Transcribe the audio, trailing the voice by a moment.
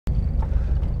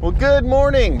Well, good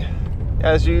morning.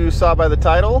 As you saw by the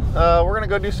title, we're gonna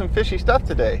go do some fishy stuff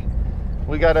today.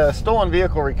 We got a stolen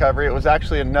vehicle recovery. It was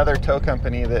actually another tow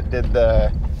company that did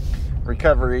the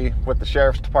recovery with the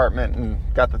sheriff's department and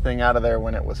got the thing out of there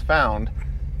when it was found.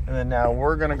 And then now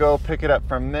we're gonna go pick it up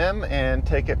from them and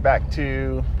take it back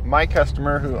to my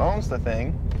customer who owns the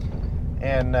thing.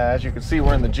 And as you can see,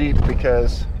 we're in the Jeep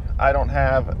because I don't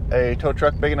have a tow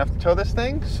truck big enough to tow this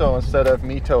thing. So instead of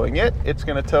me towing it, it's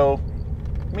gonna tow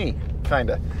me,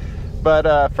 kinda.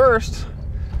 But first,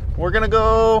 we're gonna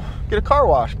go get a car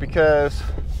wash because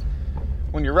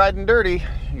when you're riding dirty,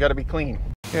 you gotta be clean.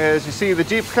 As you see, the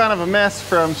Jeep's kind of a mess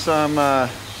from some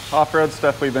off-road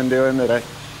stuff we've been doing that I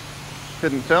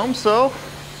couldn't film, so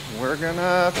we're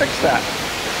gonna fix that.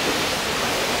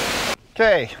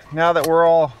 Okay, now that we're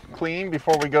all clean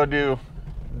before we go do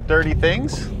dirty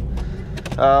things,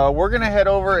 we're gonna head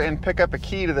over and pick up a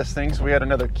key to this thing. So we had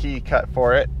another key cut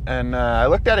for it, and I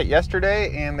looked at it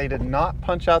yesterday and they did not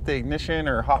punch out the ignition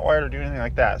or hot wire or do anything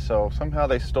like that, so somehow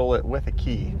they stole it with a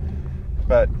key.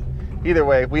 But either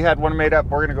way, we had one made up.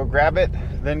 We're gonna go grab it,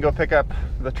 then go pick up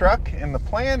the truck, and the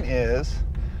plan is,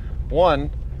 one,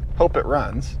 hope it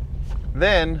runs,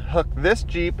 then hook this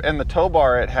Jeep and the tow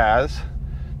bar it has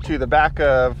to the back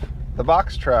of the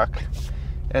box truck,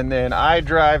 and then I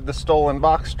drive the stolen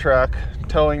box truck,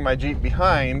 towing my Jeep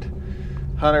behind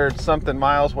 100 something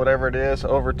miles, whatever it is,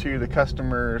 over to the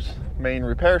customer's main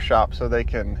repair shop so they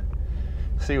can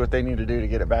see what they need to do to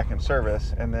get it back in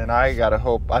service. And then I gotta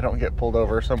hope I don't get pulled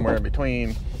over somewhere in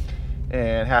between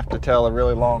and have to tell a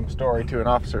really long story to an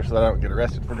officer so that I don't get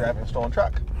arrested for driving a stolen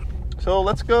truck. So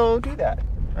let's go do that.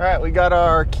 All right, we got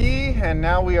our key and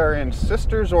now we are in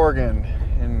Sisters, Oregon,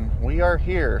 and we are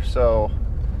here. So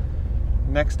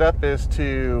next up is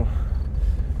to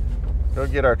go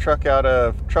get our truck out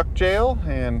of truck jail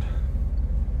and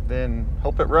then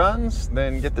hope it runs,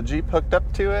 then get the Jeep hooked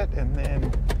up to it, and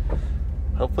then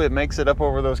hopefully it makes it up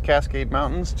over those Cascade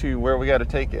Mountains to where we got to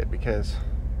take it, because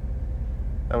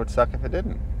that would suck if it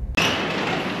didn't.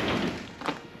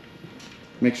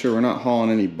 Make sure we're not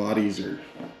hauling any bodies or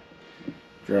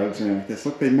drugs or anything like this.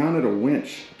 Look, they mounted a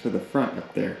winch to the front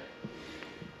up there.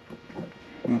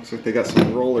 Looks like they got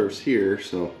some rollers here,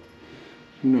 so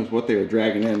who knows what they were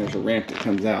dragging in. There's a ramp that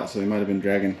comes out, so they might have been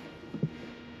dragging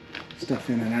stuff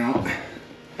in and out.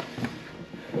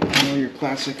 All your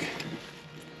classic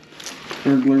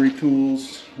burglary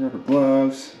tools, rubber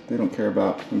gloves. They don't care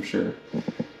about, I'm sure,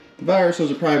 the virus.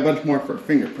 Those are probably a bunch more for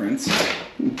fingerprints.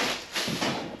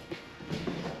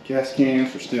 Gas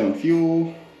cans for stealing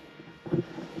fuel.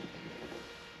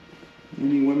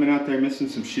 Any women out there missing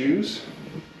some shoes?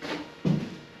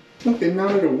 Look, they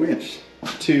mounted a winch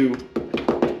to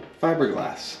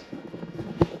fiberglass.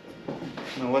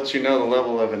 And it lets you know the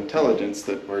level of intelligence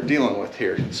that we're dealing with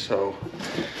here. So,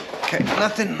 okay,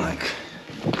 nothing like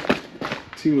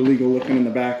too illegal looking in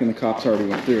the back, and the cops already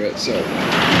went through it. So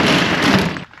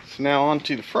now on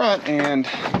to the front, and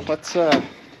let's wow,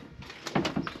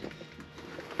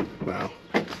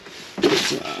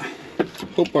 let's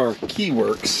hope our key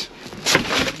works.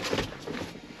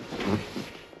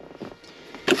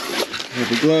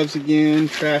 The gloves again,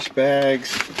 trash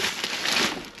bags,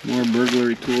 more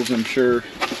burglary tools, I'm sure.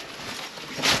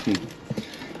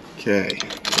 Okay,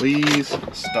 please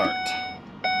start.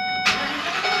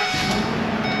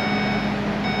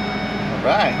 All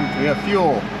right, we have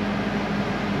fuel.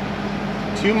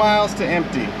 2 miles to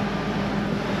empty.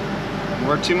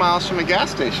 We're 2 miles from a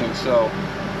gas station, so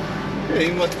hey,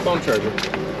 even let the phone charger.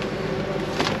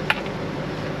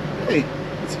 Hey,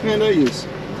 it's the kind I use.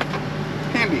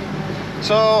 Handy.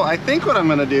 So I think what I'm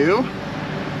gonna do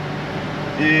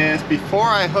is, before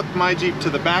I hook my Jeep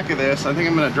to the back of this, I think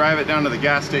I'm gonna drive it down to the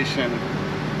gas station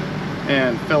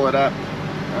and fill it up.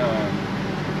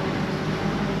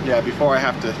 Yeah, before I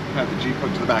have to have the Jeep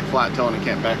hooked to the back flat tail and it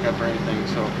can't back up or anything.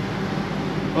 So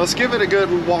let's give it a good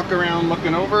walk around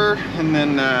looking over, and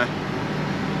then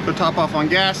go top off on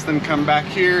gas, then come back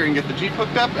here and get the Jeep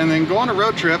hooked up, and then go on a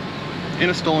road trip in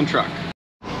a stolen truck.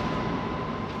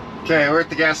 Okay, we're at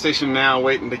the gas station now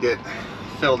waiting to get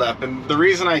filled up, and the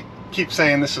reason I keep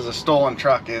saying this is a stolen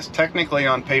truck is technically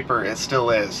on paper it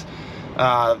still is.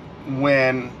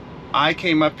 When I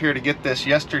came up here to get this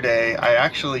yesterday, I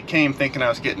actually came thinking I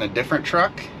was getting a different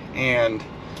truck, and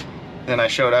then I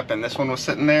showed up and this one was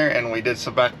sitting there, and we did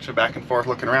some back and forth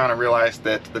looking around and realized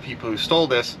that the people who stole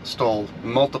this stole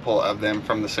multiple of them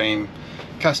from the same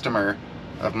customer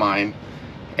of mine,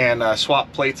 and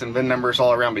swapped plates and VIN numbers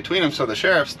all around between them. So the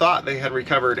sheriffs thought they had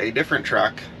recovered a different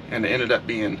truck, and it ended up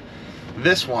being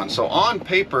this one. So on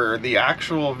paper, the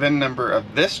actual VIN number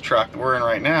of this truck that we're in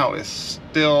right now is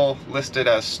still listed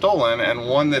as stolen, and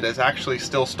one that is actually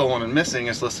still stolen and missing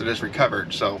is listed as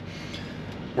recovered. So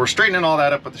we're straightening all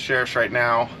that up with the sheriffs right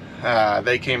now.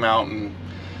 They came out and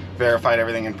verified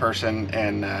everything in person,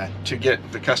 and to get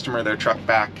the customer their truck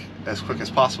back as quick as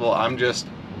possible, I'm just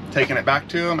taking it back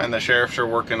to them, and the sheriffs are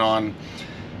working on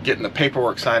getting the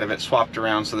paperwork side of it swapped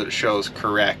around so that it shows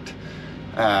correct.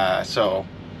 So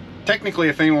technically,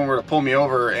 if anyone were to pull me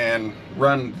over and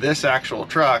run this actual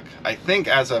truck, I think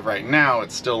as of right now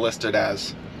it's still listed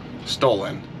as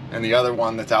stolen, and the other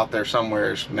one that's out there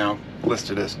somewhere is now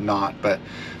listed as not. But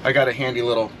I got a handy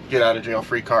little get out of jail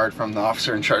free card from the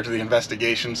officer in charge of the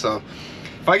investigation, so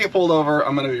if I get pulled over,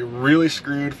 I'm gonna be really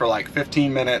screwed for like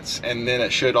 15 minutes, and then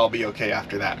it should all be okay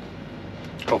after that,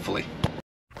 hopefully.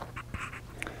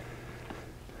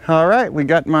 All right, we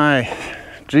got my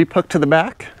Jeep hooked to the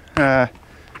back. Got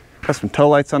some tow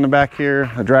lights on the back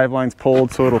here. The drive line's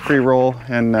pulled so it'll free roll,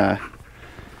 and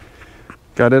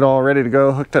got it all ready to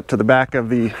go, hooked up to the back of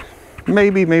the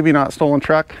maybe not stolen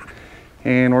truck,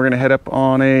 and we're gonna head up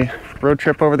on a road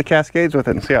trip over the Cascades with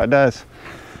it and see how it does.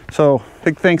 So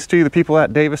big thanks to the people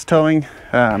at Davis Towing.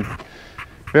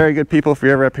 Very good people. If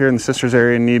you're ever up here in the Sisters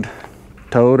area and need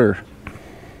towed or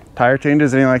tire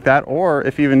changes, anything like that, or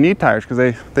if you even need tires, because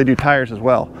they do tires as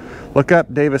well, look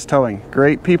up Davis Towing.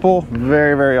 Great people,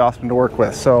 very awesome to work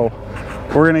with. So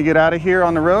we're gonna get out of here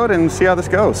on the road and see how this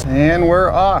goes. And we're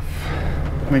off.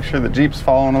 Make sure the Jeep's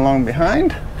following along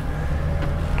behind,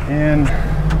 and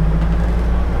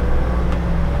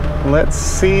let's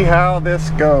see how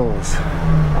this goes.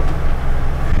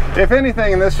 If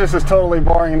anything, this just is totally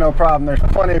boring and no problem. There's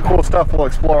plenty of cool stuff we'll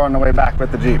explore on the way back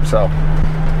with the Jeep, so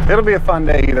it'll be a fun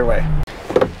day either way.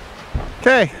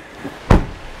 Okay,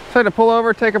 so to pull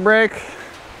over, take a break,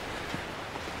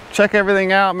 check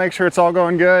everything out, make sure it's all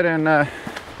going good, and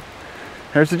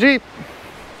there's the Jeep,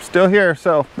 still here.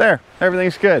 So there,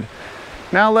 everything's good.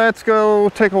 Now let's go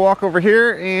take a walk over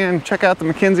here and check out the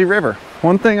McKenzie River.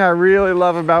 One thing I really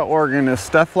love about Oregon is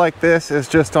stuff like this is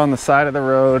just on the side of the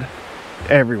road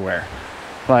everywhere,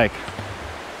 like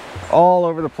all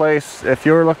over the place. If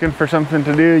you're looking for something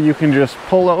to do, you can just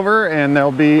pull over and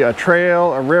there'll be a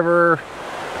trail, a river,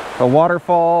 a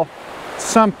waterfall,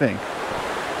 something,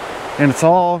 and it's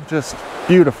all just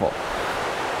beautiful.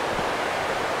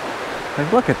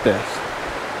 Like, look at this.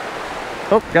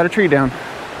 Oh, got a tree down.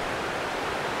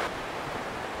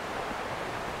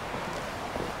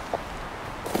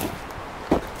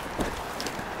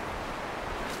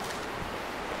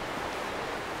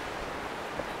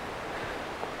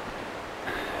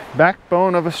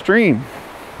 Backbone of a stream.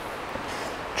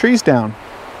 Trees down.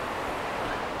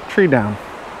 Tree down.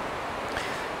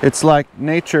 It's like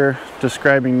nature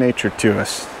describing nature to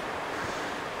us.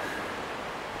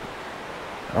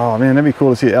 Oh man, that'd be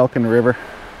cool to see elk in the river.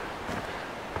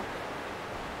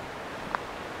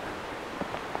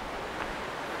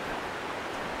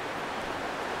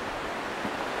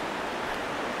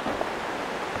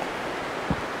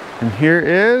 And here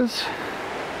is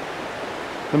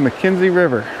the McKenzie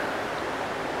River.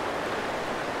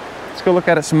 Let's go look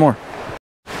at it some more.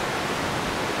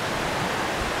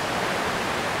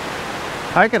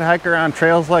 I could hike around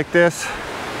trails like this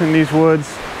in these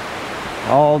woods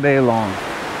all day long.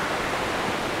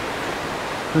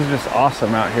 This is just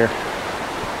awesome out here.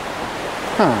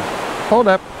 Huh, hold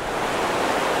up.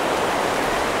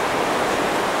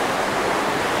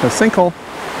 The sinkhole.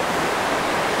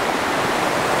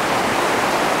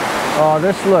 Oh,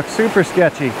 this looks super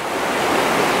sketchy.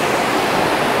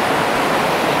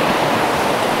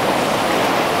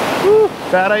 Woo,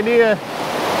 bad idea.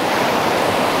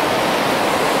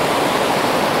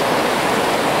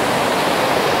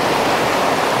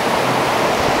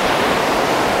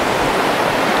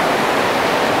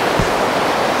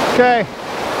 Okay.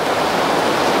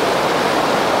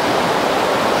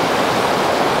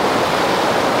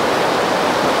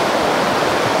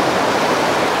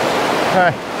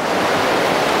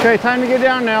 Okay, time to get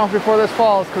down now before this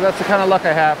falls, because that's the kind of luck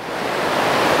I have.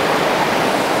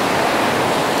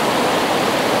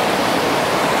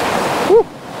 Woo.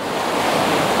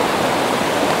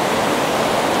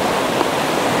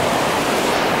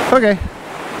 Okay.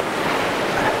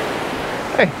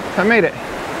 Hey, I made it.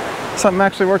 Something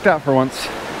actually worked out for once.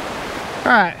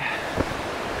 All right.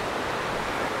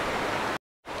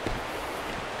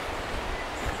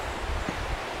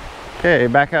 Okay,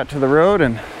 back out to the road,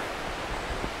 and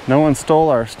no one stole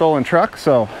our stolen truck,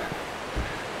 so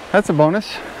that's a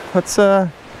bonus. Let's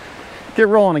get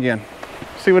rolling again.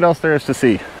 See what else there is to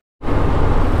see.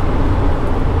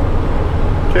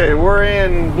 Okay, we're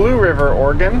in Blue River,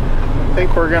 Oregon. I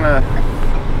think we're gonna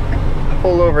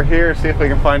pull over here, see if we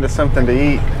can find us something to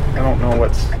eat. I don't know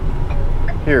what's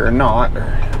here or not,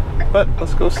 but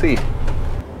let's go see.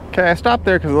 Okay, I stopped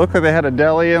there because it looked like they had a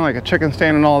deli and like a chicken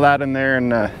stand and all that in there,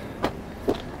 and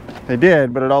they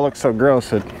did, but it all looks so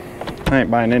gross that I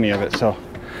ain't buying any of it. So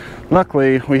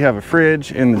luckily we have a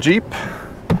fridge in the Jeep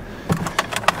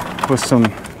with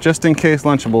some just in case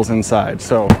Lunchables inside.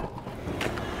 So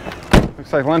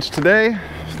looks like lunch today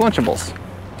is Lunchables.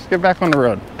 Let's get back on the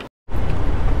road.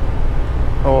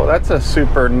 Oh, that's a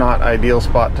super not ideal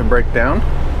spot to break down.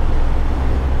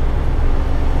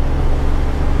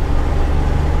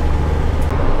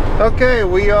 Okay,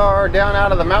 we are down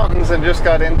out of the mountains and just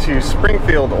got into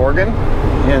Springfield, Oregon,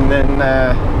 and then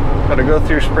got to go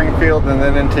through Springfield and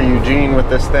then into Eugene with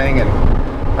this thing. And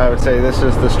I would say this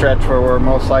is the stretch where we're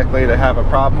most likely to have a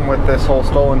problem with this whole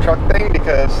stolen truck thing,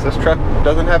 because this truck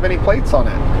doesn't have any plates on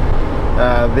it.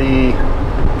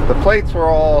 The plates were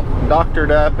all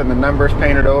doctored up and the numbers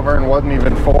painted over and wasn't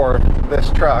even for this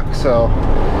truck. So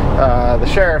the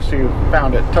sheriffs who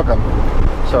found it took them.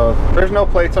 So there's no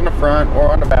plates on the front or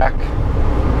on the back,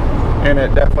 and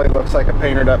it definitely looks like a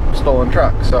painted up stolen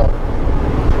truck. So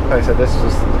like I said, this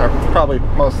is our probably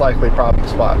most likely problem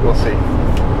spot. We'll see.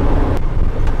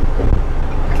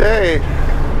 Okay,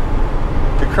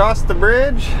 we crossed the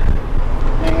bridge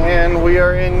and we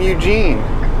are in Eugene.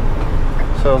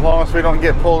 So as long as we don't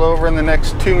get pulled over in the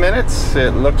next 2 minutes,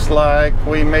 it looks like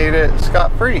we made it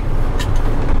scot-free.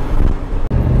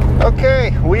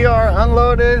 Okay, we are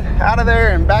unloaded out of there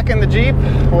and back in the Jeep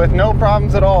with no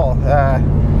problems at all.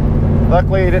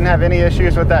 Luckily, didn't have any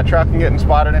issues with that truck and getting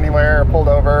spotted anywhere or pulled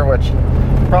over, which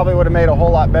probably would have made a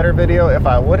whole lot better video if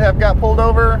I would have got pulled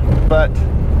over, but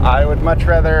I would much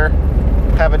rather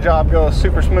have a job go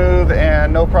super smooth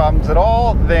and no problems at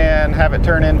all than have it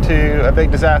turn into a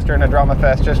big disaster and a drama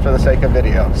fest just for the sake of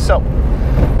video. So,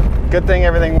 good thing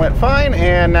everything went fine,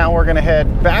 and now we're gonna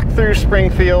head back through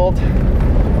Springfield,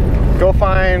 go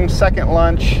find second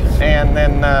lunch, and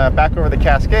then back over the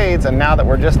Cascades. And now that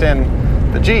we're just in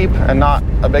the Jeep and not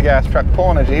a big ass truck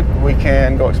pulling a Jeep, we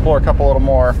can go explore a couple little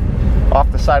more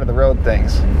off the side of the road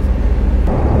things.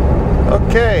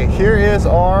 Okay, here is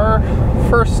our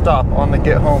first stop on the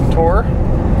Get Home tour,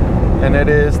 and it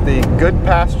is the Good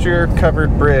Pasture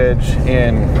Covered Bridge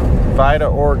in Vida,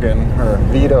 Oregon, or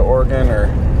Vida, Oregon, or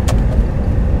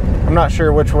I'm not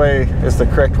sure which way is the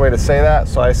correct way to say that,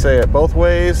 so I say it both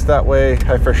ways. That way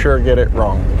I for sure get it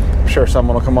wrong. I'm sure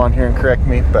someone will come on here and correct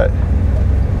me, but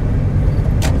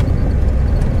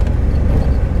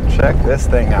check this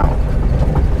thing out.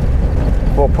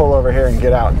 We'll pull over here and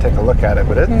get out and take a look at it,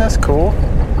 but isn't this cool?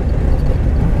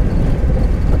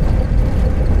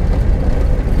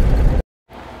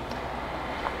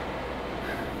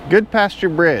 Good Pasture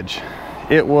Bridge.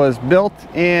 It was built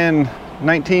in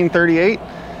 1938,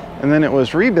 and then it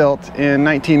was rebuilt in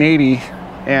 1980,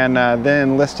 and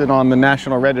then listed on the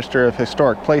National Register of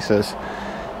Historic Places.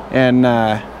 And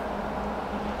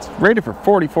it's rated for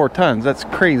 44 tons. That's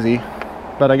crazy.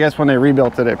 But I guess when they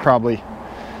rebuilt it, it probably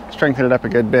strengthened it up a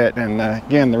good bit. And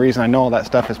again, the reason I know all that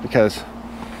stuff is because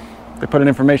they put an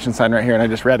information sign right here and I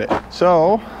just read it.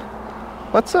 So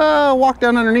let's walk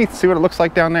down underneath, see what it looks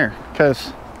like down there,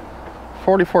 because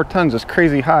 44 tons is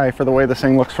crazy high for the way this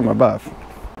thing looks from above.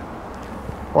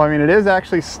 Well, I mean, it is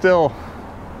actually still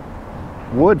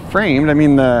wood framed. I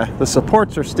mean, the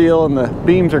supports are steel and the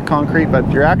beams are concrete, but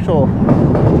your actual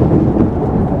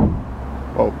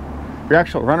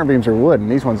runner beams are wood,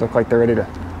 and these ones look like they're ready to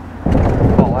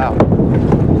fall out.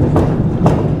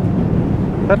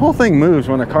 That whole thing moves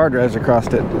when a car drives across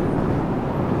it.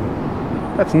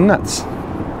 That's nuts.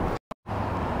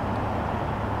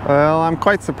 Well, I'm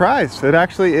quite surprised. It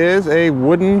actually is a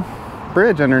wooden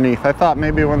bridge underneath. I thought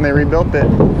maybe when they rebuilt it,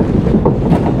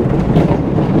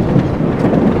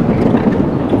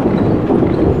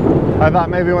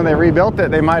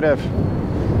 they might have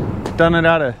done it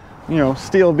out of, you know,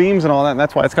 steel beams and all that, and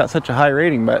that's why it's got such a high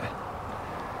rating. But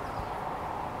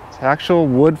it's an actual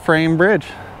wood frame bridge.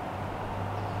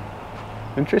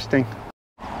 Interesting.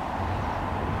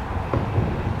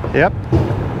 Yep.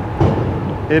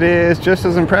 It is just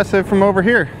as impressive from over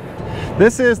here.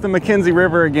 This is the McKenzie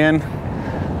River again,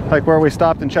 like where we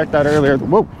stopped and checked out earlier.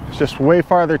 Whoa, it's just way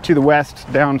farther to the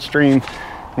west downstream,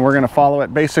 and we're gonna follow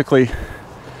it basically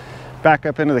back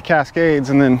up into the Cascades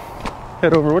and then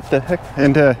head over, what the heck,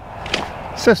 into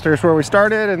Sisters where we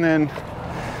started, and then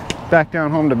back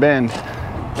down home to Bend.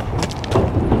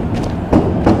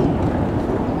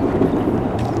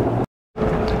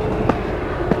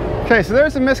 Okay, so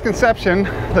there's a misconception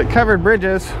that covered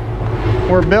bridges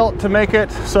were built to make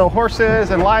it so horses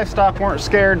and livestock weren't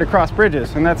scared to cross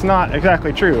bridges, and that's not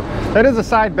exactly true. That is a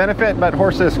side benefit, but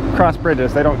horses cross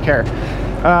bridges, they don't care.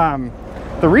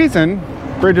 The reason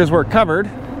bridges were covered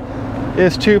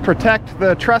is to protect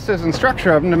the trusses and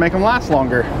structure of them to make them last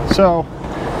longer. So,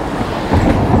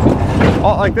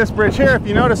 like this bridge here, if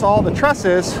you notice, all the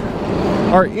trusses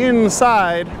are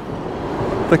inside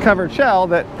the covered shell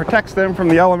that protects them from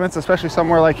the elements, especially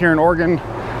somewhere like here in Oregon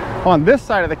on this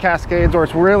side of the Cascades where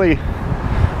it's really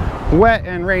wet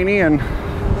and rainy and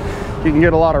you can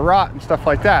get a lot of rot and stuff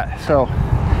like that. So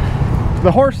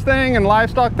the horse thing and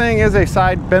livestock thing is a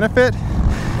side benefit.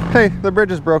 Hey, the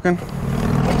bridge is broken.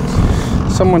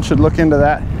 Someone should look into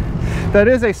that. That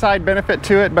is a side benefit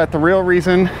to it, but the real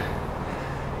reason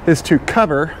is to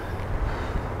cover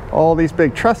all these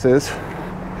big trusses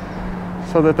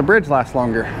so that the bridge lasts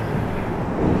longer.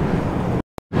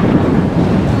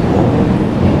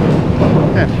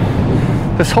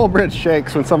 And this whole bridge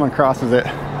shakes when someone crosses it,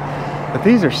 but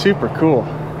these are super cool.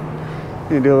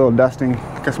 You need to do a little dusting,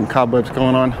 got some cobwebs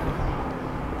going on.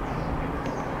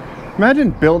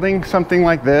 Imagine building something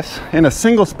like this in a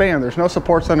single span. There's no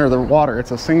supports under the water.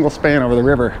 It's a single span over the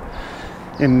river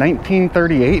in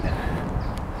 1938.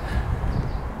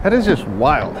 That is just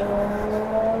wild.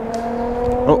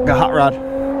 Oh, got hot rod.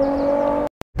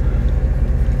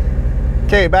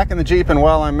 Okay, back in the Jeep, and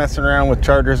while I'm messing around with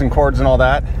chargers and cords and all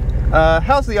that,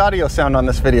 how's the audio sound on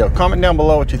this video? Comment down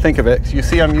below what you think of it. You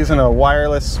see I'm using a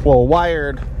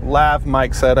wired lav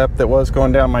mic setup that was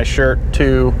going down my shirt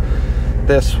to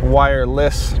this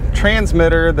wireless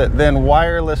transmitter that then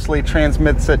wirelessly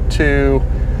transmits it to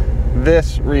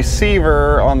this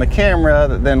receiver on the camera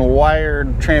that then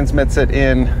wired transmits it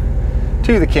in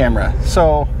to the camera.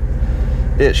 So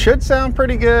it should sound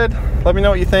pretty good. Let me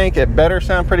know what you think. It better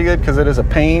sound pretty good because it is a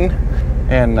pain,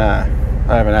 and I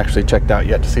haven't actually checked out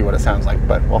yet to see what it sounds like,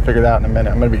 but we'll figure that out in a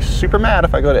minute. I'm gonna be super mad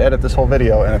if I go to edit this whole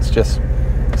video and it's just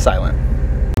silent.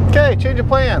 Okay, change of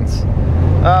plans.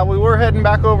 We were heading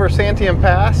back over Santiam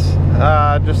Pass,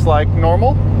 just like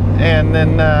normal, and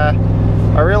then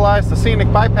I realized the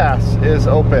scenic bypass is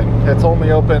open. It's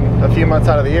only open a few months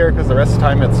out of the year because the rest of the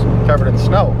time it's covered in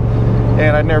snow.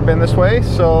 And I'd never been this way,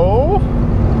 so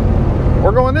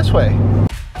we're going this way.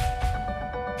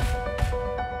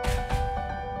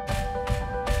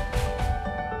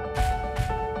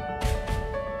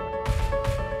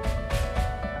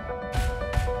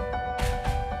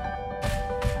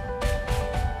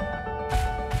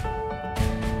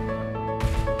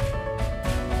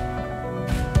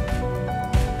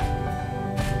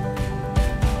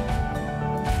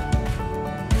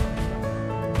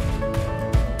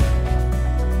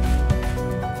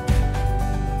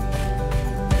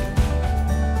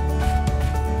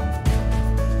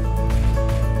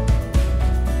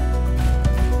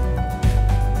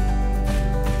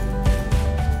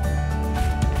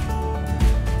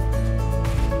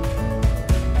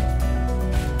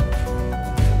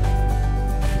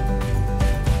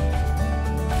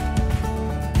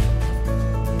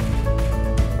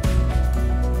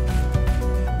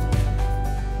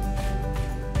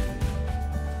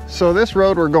 So this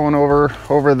road we're going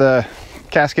over the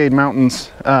Cascade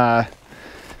Mountains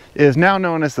is now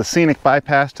known as the scenic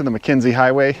bypass to the McKenzie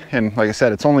Highway. And like I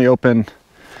said, it's only open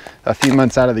a few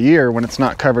months out of the year when it's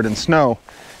not covered in snow.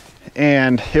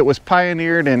 And it was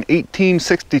pioneered in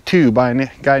 1862 by a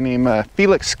guy named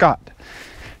Felix Scott.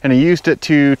 And he used it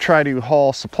to try to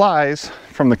haul supplies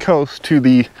from the coast to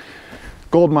the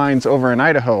gold mines over in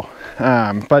Idaho.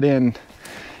 But in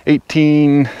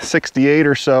 1868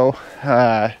 or so,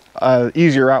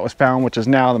 easier route was found, which is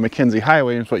now the McKenzie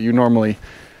Highway. It's what you normally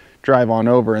drive on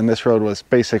over, and this road was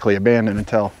basically abandoned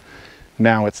until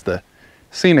now it's the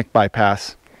scenic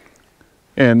bypass.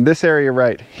 And this area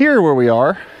right here where we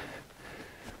are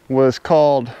was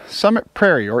called Summit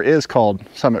Prairie, or is called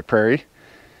Summit Prairie.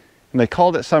 And they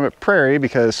called it Summit Prairie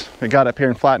because it got up here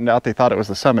and flattened out. They thought it was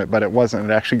the summit, but it wasn't.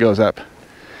 It actually goes up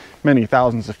many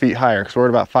thousands of feet higher. So we're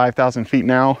at about 5,000 feet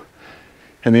now,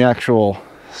 and the actual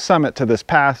summit to this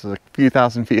pass is a few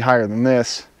thousand feet higher than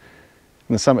this,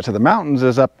 and the summit to the mountains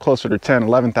is up closer to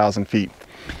 11,000 feet.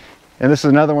 And this is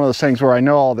another one of those things where I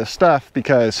know all this stuff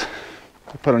because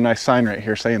I put a nice sign right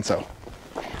here saying so.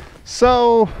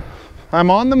 So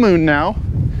I'm on the moon now,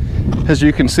 as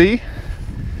you can see.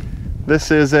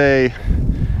 This is a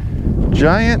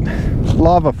giant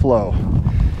lava flow,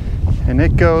 and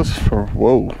it goes for,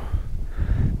 whoa,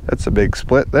 that's a big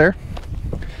split there.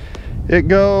 It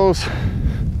goes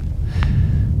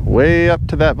way up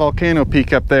to that volcano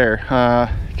peak up there. I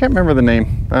can't remember the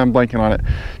name, I'm blanking on it.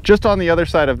 Just on the other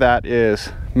side of that is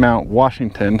Mount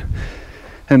Washington,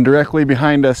 And directly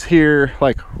behind us here,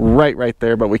 like right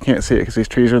there, but we can't see it because these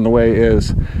trees are in the way,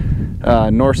 is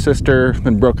North Sister,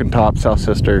 then Broken Top, South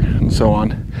Sister, and so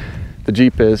on. The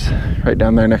Jeep is right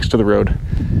down there next to the road.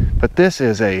 But this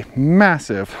is a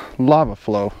massive lava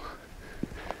flow.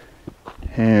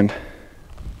 And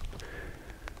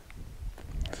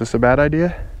is this a bad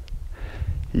idea?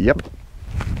 Yep.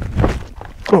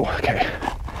 Oh, okay.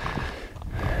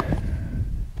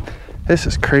 This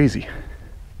is crazy.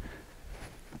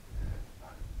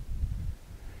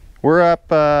 We're up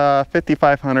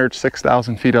 5,500,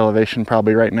 6,000 feet elevation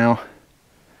probably right now.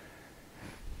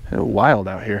 It's wild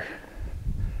out here.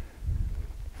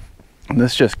 And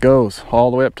this just goes all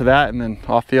the way up to that and then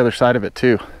off the other side of it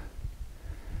too.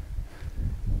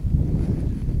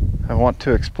 I want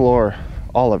to explore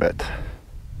all of it,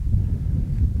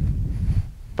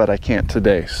 but I can't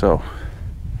today, so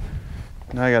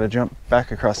now I gotta jump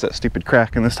back across that stupid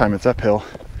crack, and this time it's uphill.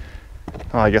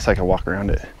 Oh, I guess I can walk around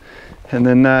it. And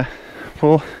then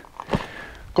we'll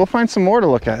go find some more to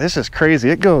look at. This is crazy.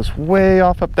 It goes way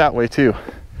off up that way too.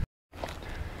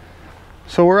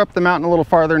 So we're up the mountain a little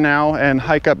farther now and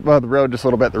hike up the road just a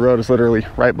little bit. The road is literally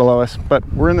right below us, but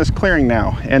we're in this clearing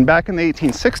now. And back in the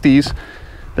 1860s,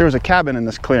 there was a cabin in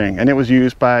this clearing, and it was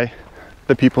used by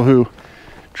the people who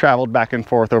traveled back and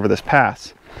forth over this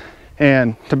pass.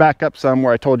 And to back up some,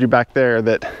 where I told you back there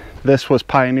that this was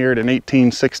pioneered in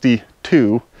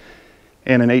 1862,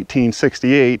 and in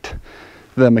 1868,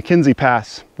 the McKenzie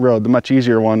Pass road, the much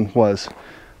easier one, was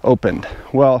opened.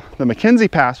 Well, the McKenzie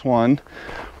Pass one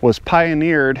was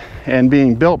pioneered and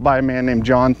being built by a man named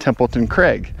John Templeton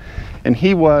Craig. And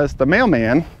he was the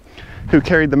mailman who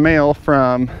carried the mail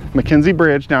from McKenzie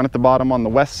Bridge down at the bottom on the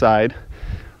west side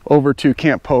over to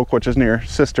Camp Polk, which is near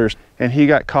Sisters. And he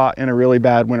got caught in a really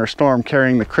bad winter storm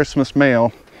carrying the Christmas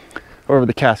mail over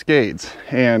the Cascades.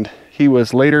 And he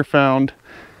was later found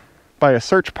by a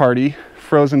search party,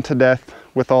 frozen to death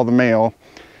with all the mail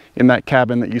in that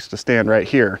cabin that used to stand right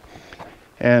here.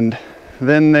 And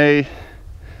then they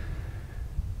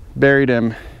buried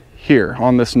him here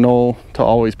on this knoll to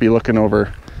always be looking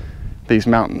over these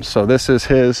mountains. So this is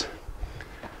his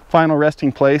final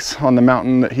resting place on the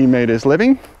mountain that he made his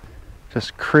living.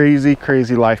 Just crazy,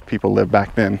 crazy life people lived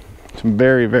back then. Some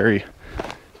very, very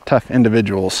tough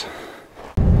individuals.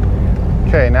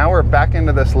 Okay, now we're back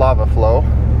into this lava flow.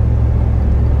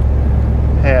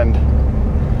 And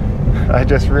I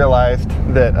just realized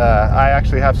that I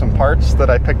actually have some parts that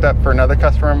I picked up for another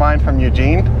customer of mine from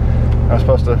Eugene. I was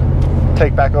supposed to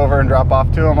take back over and drop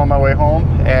off to him on my way home.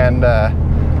 And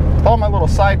with all my little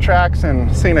side tracks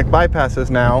and scenic bypasses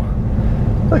now,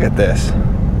 look at this.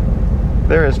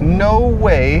 There is no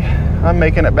way I'm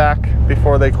making it back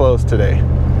before they close today.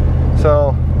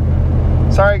 So,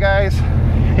 sorry guys,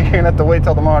 you're gonna have to wait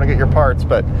till tomorrow to get your parts,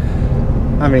 but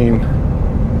I mean,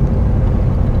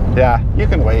 yeah, you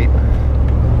can wait.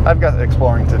 I've got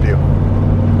exploring to do.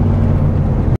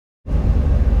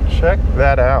 Check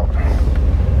that out.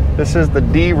 This is the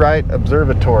D. Wright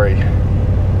Observatory.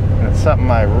 And it's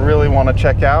something I really want to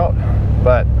check out,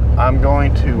 but I'm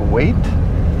going to wait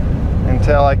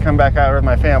until I come back out with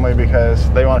my family because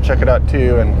they want to check it out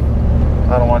too, and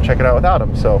I don't want to check it out without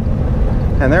them. So,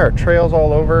 and there are trails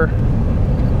all over.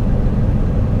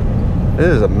 This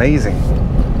is amazing.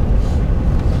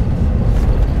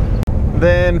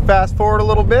 Then fast forward a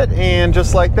little bit, and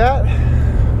just like that,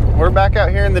 we're back out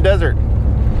here in the desert.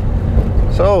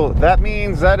 So that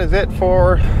means that is it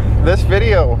for this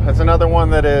video. It's another one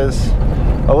that is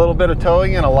a little bit of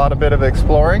towing and a lot of bit of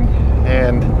exploring,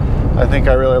 and I think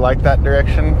I really like that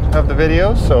direction of the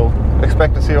video, so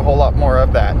expect to see a whole lot more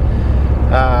of that.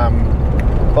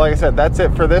 But like I said, that's it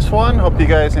for this one. Hope you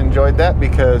guys enjoyed that,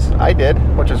 because I did,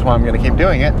 which is why I'm going to keep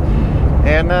doing it.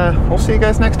 And we'll see you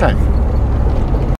guys next time.